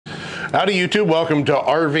Howdy YouTube, welcome to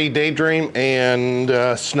RV Daydream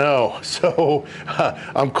and snow. So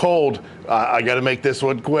I'm cold, I gotta make this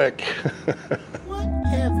one quick. What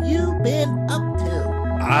have you been up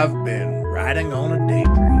to? I've been riding on a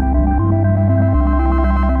daydream.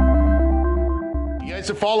 You guys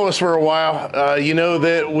that follow us for a while, you know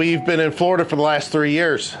that we've been in Florida for the last 3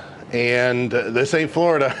 years. And this ain't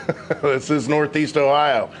Florida, this is Northeast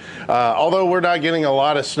Ohio. Although we're not getting a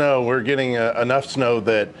lot of snow, we're getting enough snow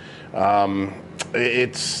that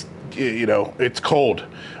it's, you know, it's cold.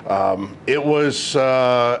 It was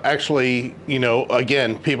actually, you know,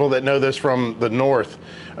 again, people that know this from the north,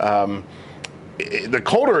 the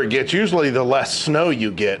colder it gets, usually the less snow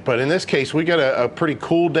you get. But in this case, we got a pretty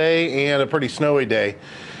cool day and a pretty snowy day.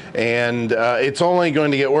 And it's only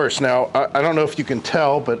going to get worse. Now, I don't know if you can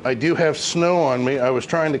tell, but I do have snow on me. I was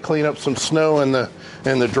trying to clean up some snow in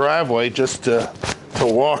the driveway just to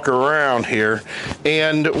walk around here.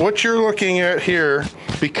 And what you're looking at here,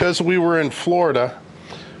 because we were in Florida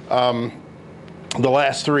the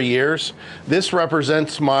last 3 years, this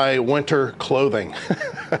represents my winter clothing.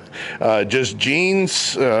 Just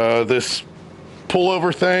jeans, this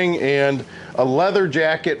pullover thing, and a leather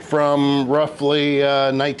jacket from roughly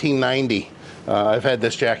 1990. I've had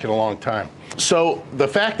this jacket a long time. So the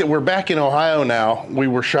fact that we're back in Ohio now, we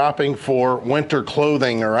were shopping for winter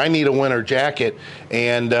clothing, or I need a winter jacket,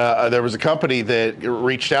 and there was a company that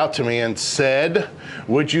reached out to me and said,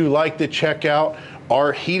 would you like to check out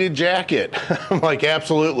our heated jacket? I'm like,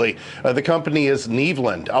 absolutely. The company is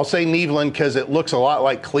NEVELAND. I'll say NEVELAND because it looks a lot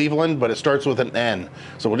like Cleveland, but it starts with an N.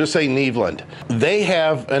 So we'll just say NEVELAND. They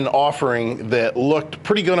have an offering that looked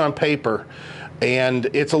pretty good on paper, and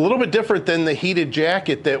it's a little bit different than the heated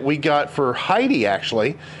jacket that we got for HEIDI,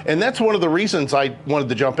 actually. And that's one of the reasons I wanted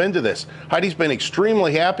to jump into this. HEIDI's been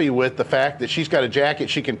extremely happy with the fact that she's got a jacket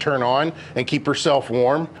she can turn on and keep herself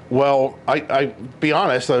warm. Well, I be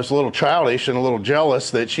honest, I was a little childish and a little jealous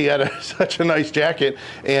that she had such a nice jacket.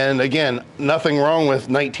 And again, nothing wrong with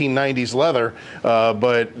 1990s leather,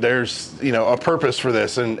 but there's, you know, a purpose for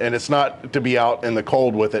this, and it's not to be out in the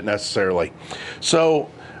cold with it necessarily. So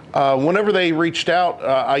whenever they reached out,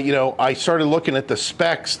 I started looking at the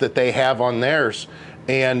specs that they have on theirs,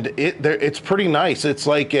 and it's pretty nice. It's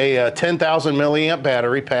like a 10,000 milliamp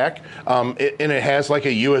battery pack, and it has like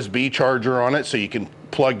a USB charger on it, so you can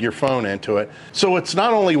plug your phone into it. So it's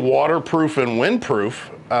not only waterproof and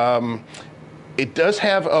windproof, it does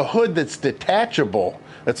have a hood that's detachable.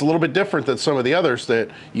 That's a little bit different than some of the others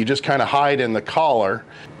that you just kind of hide in the collar.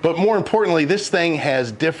 But more importantly, this thing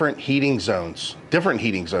has different heating zones.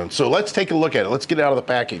 So let's take a look at it. Let's get it out of the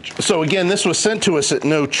package. So again, this was sent to us at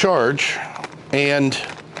no charge. And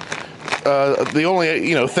the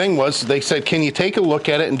only thing was they said, can you take a look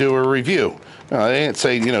at it and do a review? They didn't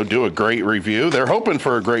say, do a great review. They're hoping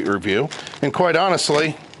for a great review. And quite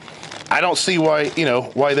honestly, I don't see why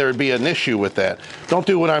there would be an issue with that. Don't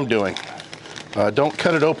do what I'm doing. Don't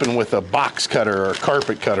cut it open with a box cutter or a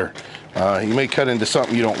carpet cutter. You may cut into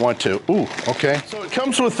something you don't want to. Ooh, okay. So it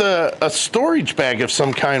comes with a storage bag of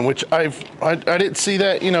some kind, which I didn't see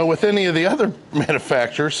that, with any of the other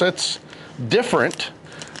manufacturers. That's different.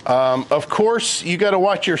 Of course, you got to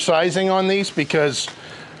watch your sizing on these because,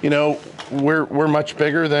 we're much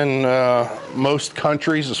bigger than most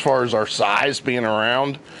countries as far as our size being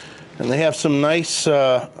around. And they have some nice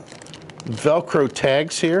Velcro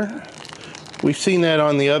tags here. We've seen that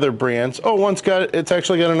on the other brands. Oh, it's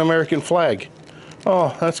actually got an American flag.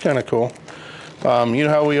 Oh, that's kind of cool. You know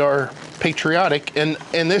how we are patriotic. And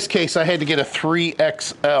in this case, I had to get a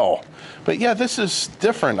 3XL. But yeah, this is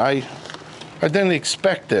different. I didn't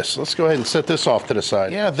expect this. Let's go ahead and set this off to the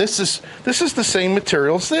side. Yeah, this is the same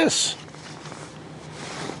material as this.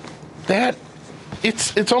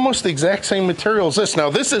 It's almost the exact same material as this.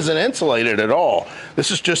 Now, this isn't insulated at all.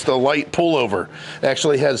 This is just a light pullover. It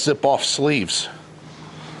actually has zip-off sleeves.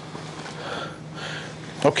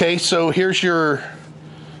 Okay, so here's your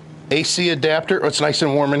AC adapter. Oh, it's nice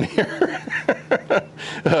and warm in here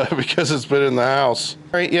because it's been in the house.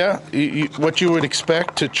 All right, yeah, what you would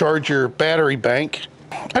expect to charge your battery bank.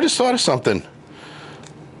 I just thought of something.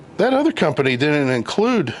 That other company didn't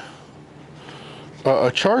include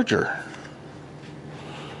a charger.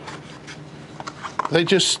 They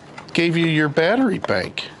just gave you your battery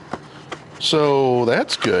bank. So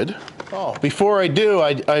that's good. Oh, before I do,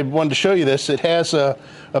 I wanted to show you this. It has a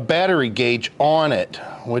battery gauge on it,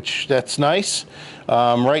 which that's nice.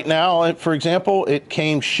 Right now, for example, it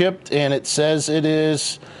came shipped and it says it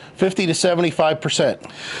is 50 to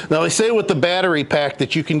 75%. Now they say with the battery pack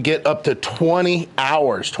that you can get up to 20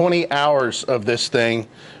 hours of this thing,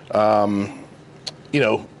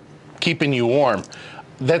 keeping you warm.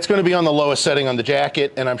 That's going to be on the lowest setting on the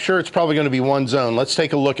jacket, and I'm sure it's probably going to be one zone. Let's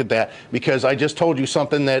take a look at that, because I just told you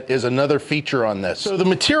something that is another feature on this. So the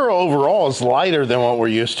material overall is lighter than what we're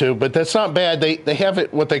used to, but that's not bad. They have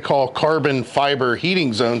it what they call carbon fiber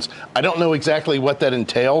heating zones. I don't know exactly what that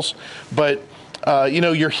entails, but you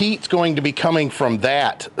know, your heat's going to be coming from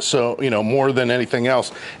that, so, you know, more than anything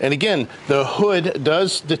else. And again, the hood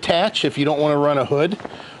does detach if you don't want to run a hood.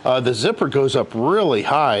 The zipper goes up really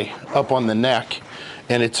high up on the neck,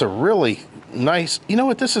 and it's a really nice, you know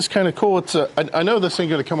what, this is kind of cool. It's a, I know this ain't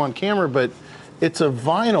going to come on camera, but it's a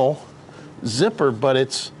vinyl zipper,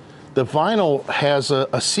 but the vinyl has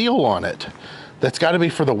a seal on it. That's got to be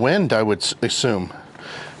for the wind, I would assume.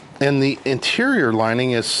 And the interior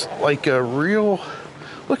lining is like a real,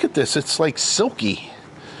 look at this, it's like silky.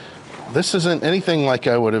 This isn't anything like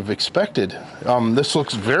I would have expected. This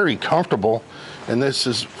looks very comfortable, and this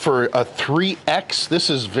is for a 3X,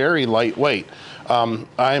 this is very lightweight.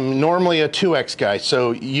 I'm normally a 2X guy,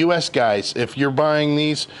 so US guys, if you're buying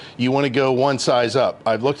these, you want to go one size up.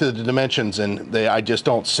 I've looked at the dimensions, and I just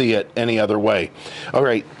don't see it any other way. All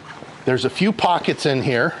right, there's a few pockets in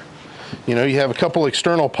here. You know, you have a couple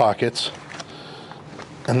external pockets,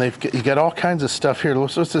 and you got all kinds of stuff here.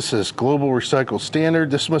 What's this is? Global Recycle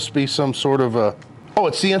Standard. This must be some sort of a, oh,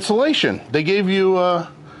 it's the insulation. They gave you a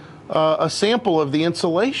sample of the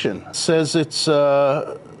insulation. It says it's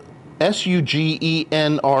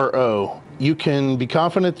SUGENRO. You can be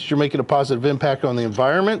confident that you're making a positive impact on the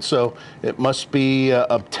environment, so it must be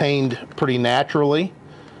obtained pretty naturally.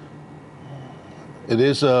 It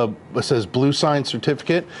is it says Blue Sign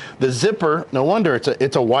certificate. The zipper, no wonder it's a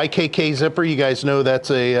YKK zipper. You guys know that's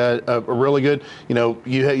a really good, you know,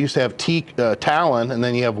 you used to have Talon, and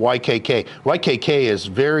then you have YKK. YKK is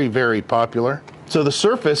very, very popular. So the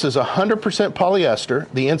surface is 100% polyester.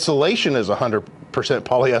 The insulation is 100%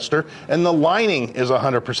 polyester, and the lining is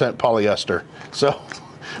 100% polyester. So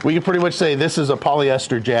we can pretty much say this is a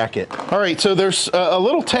polyester jacket. All right, so there's a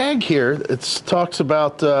little tag here. It talks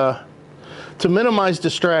about to minimize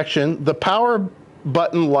distraction, the power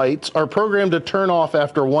button lights are programmed to turn off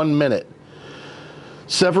after 1 minute.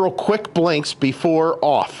 Several quick blinks before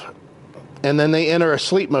off, and then they enter a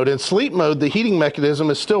sleep mode. In sleep mode, the heating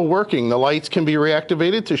mechanism is still working. The lights can be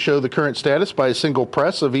reactivated to show the current status by a single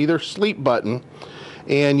press of either sleep button,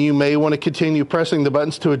 and you may want to continue pressing the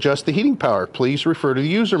buttons to adjust the heating power. Please refer to the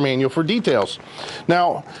user manual for details.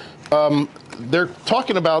 Now, they're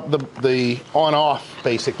talking about the on-off,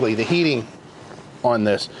 basically, the heating on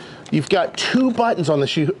this. You've got 2 buttons on the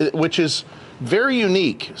shoe, which is very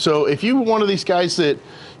unique. So if you're one of these guys that,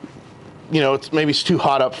 you know, maybe it's too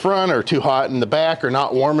hot up front or too hot in the back or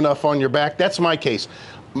not warm enough on your back, that's my case.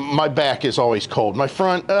 My back is always cold. My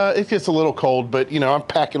front, it gets a little cold, but you know, I'm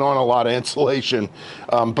packing on a lot of insulation,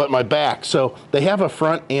 but my back. So they have a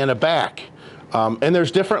front and a back, and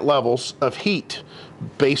there's different levels of heat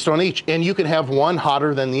based on each, and you can have one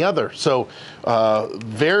hotter than the other. So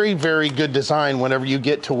very, very good design whenever you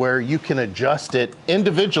get to where you can adjust it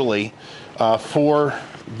individually for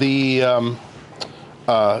the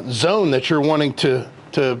zone that you're wanting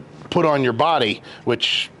to put on your body,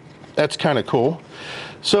 which that's kind of cool.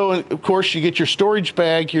 So of course you get your storage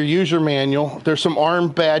bag, your user manual, there's some arm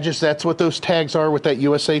badges, that's what those tags are with that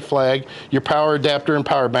USA flag, your power adapter and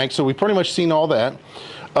power bank, so we've pretty much seen all that.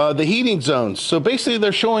 The heating zones, so basically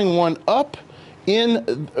they're showing one up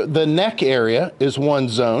in the neck area is one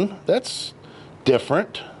zone. That's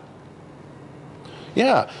different.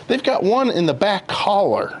 Yeah, they've got one in the back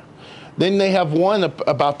collar. Then they have one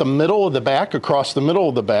about the middle of the back, across the middle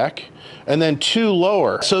of the back, and then 2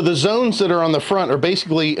 lower. So the zones that are on the front are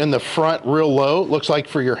basically in the front real low, looks like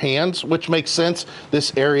for your hands, which makes sense.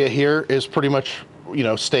 This area here is pretty much, you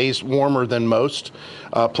know, stays warmer than most.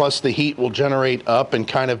 Plus the heat will generate up and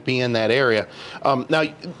kind of be in that area. Now,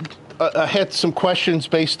 I had some questions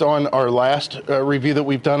based on our last review that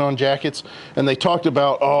we've done on jackets, and they talked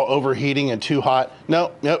about, oh, overheating and too hot.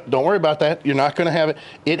 No, don't worry about that. You're not going to have it.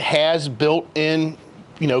 It has built-in,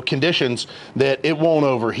 you know, conditions that it won't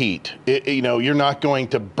overheat. You know, you're not going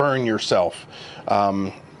to burn yourself.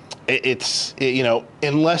 You know,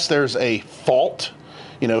 unless there's a fault,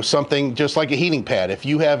 you know, something just like a heating pad. If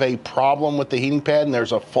you have a problem with the heating pad and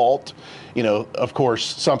there's a fault, you know, of course,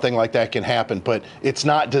 something like that can happen, but it's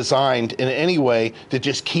not designed in any way to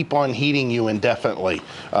just keep on heating you indefinitely.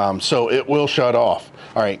 So it will shut off.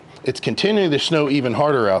 All right, it's continuing to snow even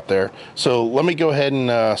harder out there. So let me go ahead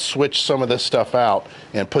and switch some of this stuff out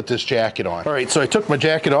and put this jacket on. All right, so I took my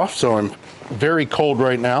jacket off, so I'm very cold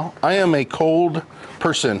right now. I am a cold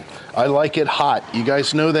person. I like it hot. You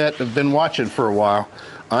guys know that, have been watching for a while.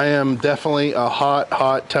 I am definitely a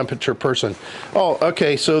hot temperature person. Oh,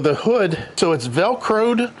 okay, so the hood, so it's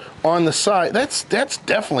Velcroed on the side. That's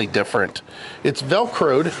definitely different. It's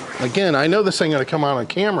Velcroed. Again, I know this ain't gonna come out on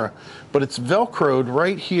camera, but it's Velcroed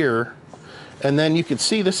right here. And then you can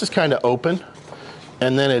see this is kind of open.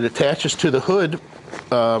 And then it attaches to the hood.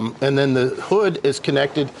 And then the hood is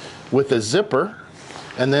connected with a zipper.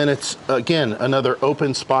 And then it's, again, another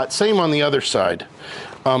open spot. Same on the other side.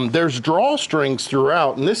 There's drawstrings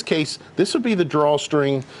throughout. In this case, this would be the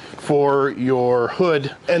drawstring for your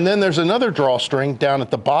hood. And then there's another drawstring down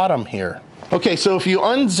at the bottom here. Okay, so if you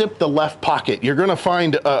unzip the left pocket, you're gonna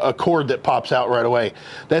find a cord that pops out right away.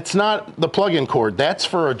 That's not the plug-in cord. That's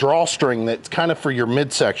for a drawstring that's kind of for your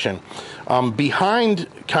midsection. Behind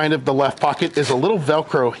kind of the left pocket is a little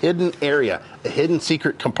Velcro hidden area, a hidden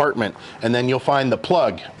secret compartment, and then you'll find the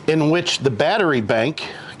plug in which the battery bank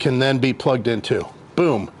can then be plugged into.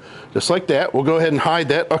 Boom, just like that. We'll go ahead and hide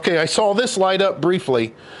that. Okay, I saw this light up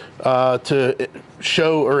briefly to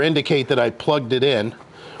show or indicate that I plugged it in.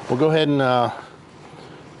 We'll go ahead and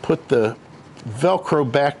put the Velcro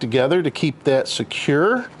back together to keep that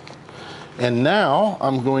secure. And now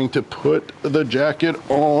I'm going to put the jacket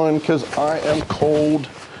on because I am cold.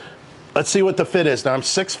 Let's see what the fit is. Now I'm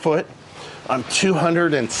 6 foot, I'm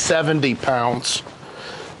 270 pounds.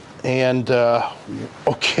 And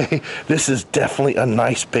okay, this is definitely a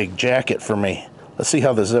nice big jacket for me. Let's see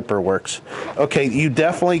how the zipper works. Okay, you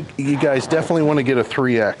guys definitely want to get a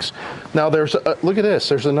 3X. Now there's, look at this,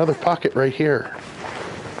 there's another pocket right here.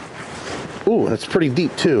 Ooh, and it's pretty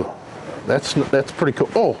deep too. That's pretty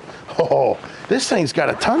cool. Oh, this thing's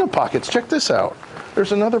got a ton of pockets. Check this out.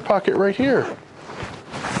 There's another pocket right here.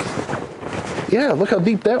 Yeah, look how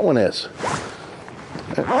deep that one is.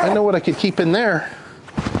 I know what I could keep in there.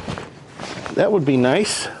 That would be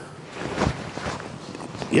nice.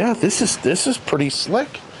 Yeah, this is pretty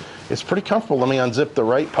slick. It's pretty comfortable. Let me unzip the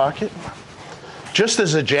right pocket. Just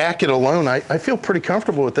as a jacket alone, I feel pretty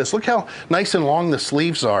comfortable with this. Look how nice and long the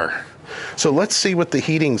sleeves are. So let's see what the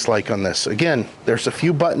heating's like on this. Again, there's a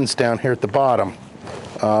few buttons down here at the bottom.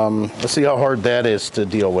 Let's see how hard that is to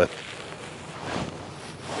deal with.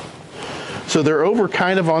 So they're over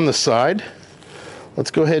kind of on the side.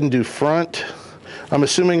 Let's go ahead and do front. I'm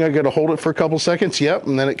assuming I got to hold it for a couple seconds. Yep,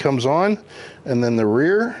 and then it comes on. And then the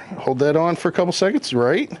rear, hold that on for a couple seconds,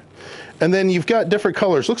 right? And then you've got different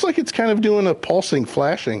colors. Looks like it's kind of doing a pulsing,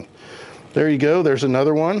 flashing. There you go, there's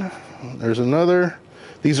another one. There's another.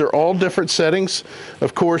 These are all different settings.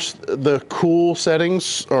 Of course, the cool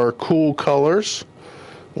settings are cool colors.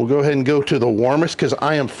 We'll go ahead and go to the warmest because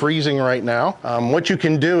I am freezing right now. What you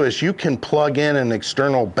can do is you can plug in an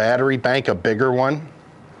external battery bank, a bigger one,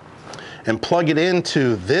 and plug it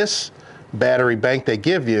into this battery bank they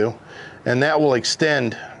give you, and that will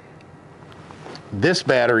extend this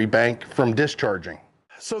battery bank from discharging.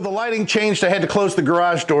 So the lighting changed. I had to close the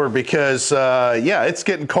garage door because, yeah, it's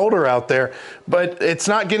getting colder out there, but it's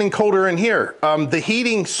not getting colder in here. The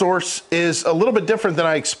heating source is a little bit different than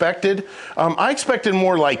I expected. I expected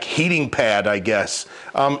more like heating pad, I guess.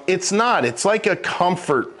 It's not. It's like a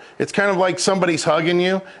comfort. It's kind of like somebody's hugging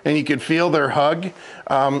you and you can feel their hug.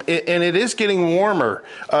 And it is getting warmer.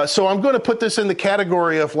 So I'm going to put this in the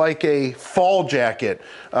category of like a fall jacket.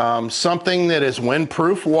 Something that is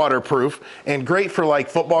windproof, waterproof, and great for like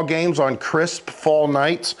football games on crisp fall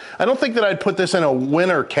nights. I don't think that I'd put this in a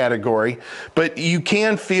winter category, but you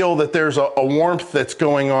can feel that there's a warmth that's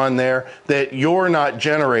going on there that you're not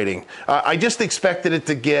generating. I just expected it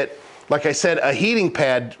to get, like I said, a heating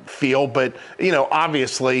pad feel, but you know,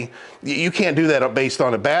 obviously you can't do that based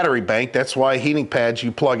on a battery bank. That's why heating pads,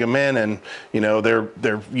 you plug them in and you know,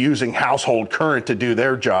 they're using household current to do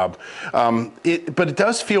their job. But it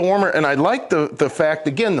does feel warmer, and I like the fact,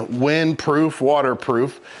 again, windproof,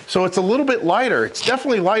 waterproof. So it's a little bit lighter. It's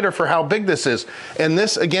definitely lighter for how big this is. And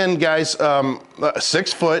this, again, guys,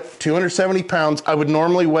 6 foot, 270 pounds. I would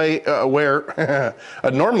normally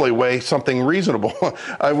I'd normally weigh something reasonable.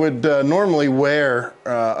 I would normally wear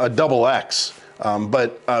a XXX.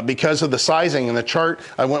 But because of the sizing and the chart,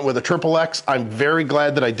 I went with a XXX. I'm very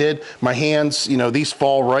glad that I did. My hands, you know, these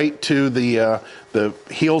fall right to the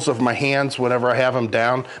heels of my hands whenever I have them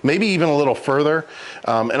down, maybe even a little further.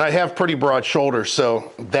 And I have pretty broad shoulders,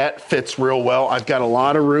 so that fits real well. I've got a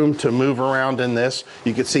lot of room to move around in this.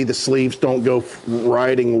 You can see the sleeves don't go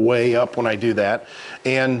riding way up when I do that.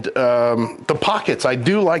 And the pockets, I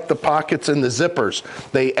do like the pockets and the zippers.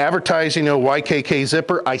 They advertise, you know, YKK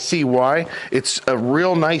zipper. I see why. It's a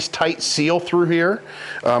real nice tight seal through here.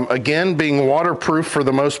 Again, being waterproof for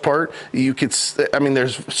the most part, you could, I mean,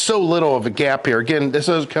 there's so little of a gap here. Again, this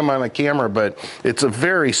doesn't come on the camera, but it's a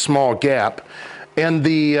very small gap. And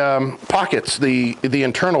the pockets, the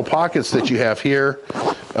internal pockets that you have here,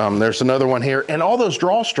 there's another one here, and all those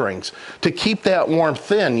drawstrings to keep that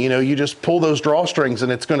warmth in. You know, you just pull those drawstrings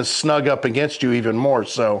and it's going to snug up against you even more.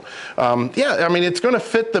 So, yeah, I mean, it's going to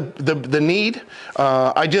fit the need.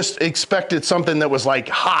 I just expected something that was like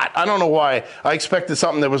hot. I don't know why. I expected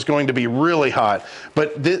something that was going to be really hot,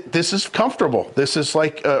 but this is comfortable. This is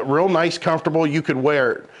like real nice, comfortable. You could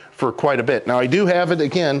wear it for quite a bit. Now, I do have it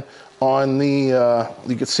again on the,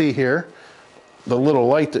 you can see here, the little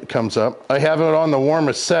light that comes up. I have it on the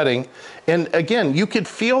warmest setting. And again, you could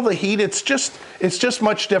feel the heat. It's just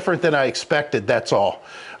much different than I expected, that's all.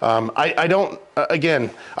 I don't, again,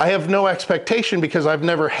 I have no expectation because I've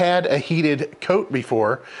never had a heated coat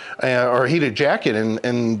before, or a heated jacket,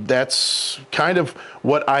 and that's kind of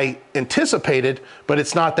what I anticipated, but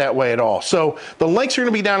it's not that way at all. So the links are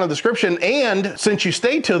gonna be down in the description, and since you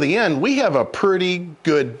stayed till the end, we have a pretty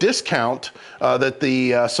good discount that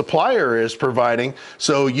the supplier is providing.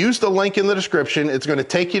 So use the link in the description. It's gonna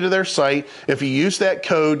take you to their site. If you use that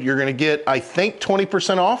code, you're gonna get, I think,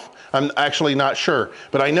 20% off. I'm actually not sure,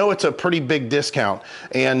 but I know it's a pretty big discount,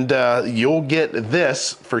 and you'll get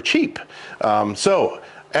this for cheap. So,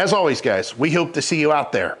 as always, guys, we hope to see you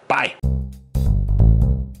out there. Bye.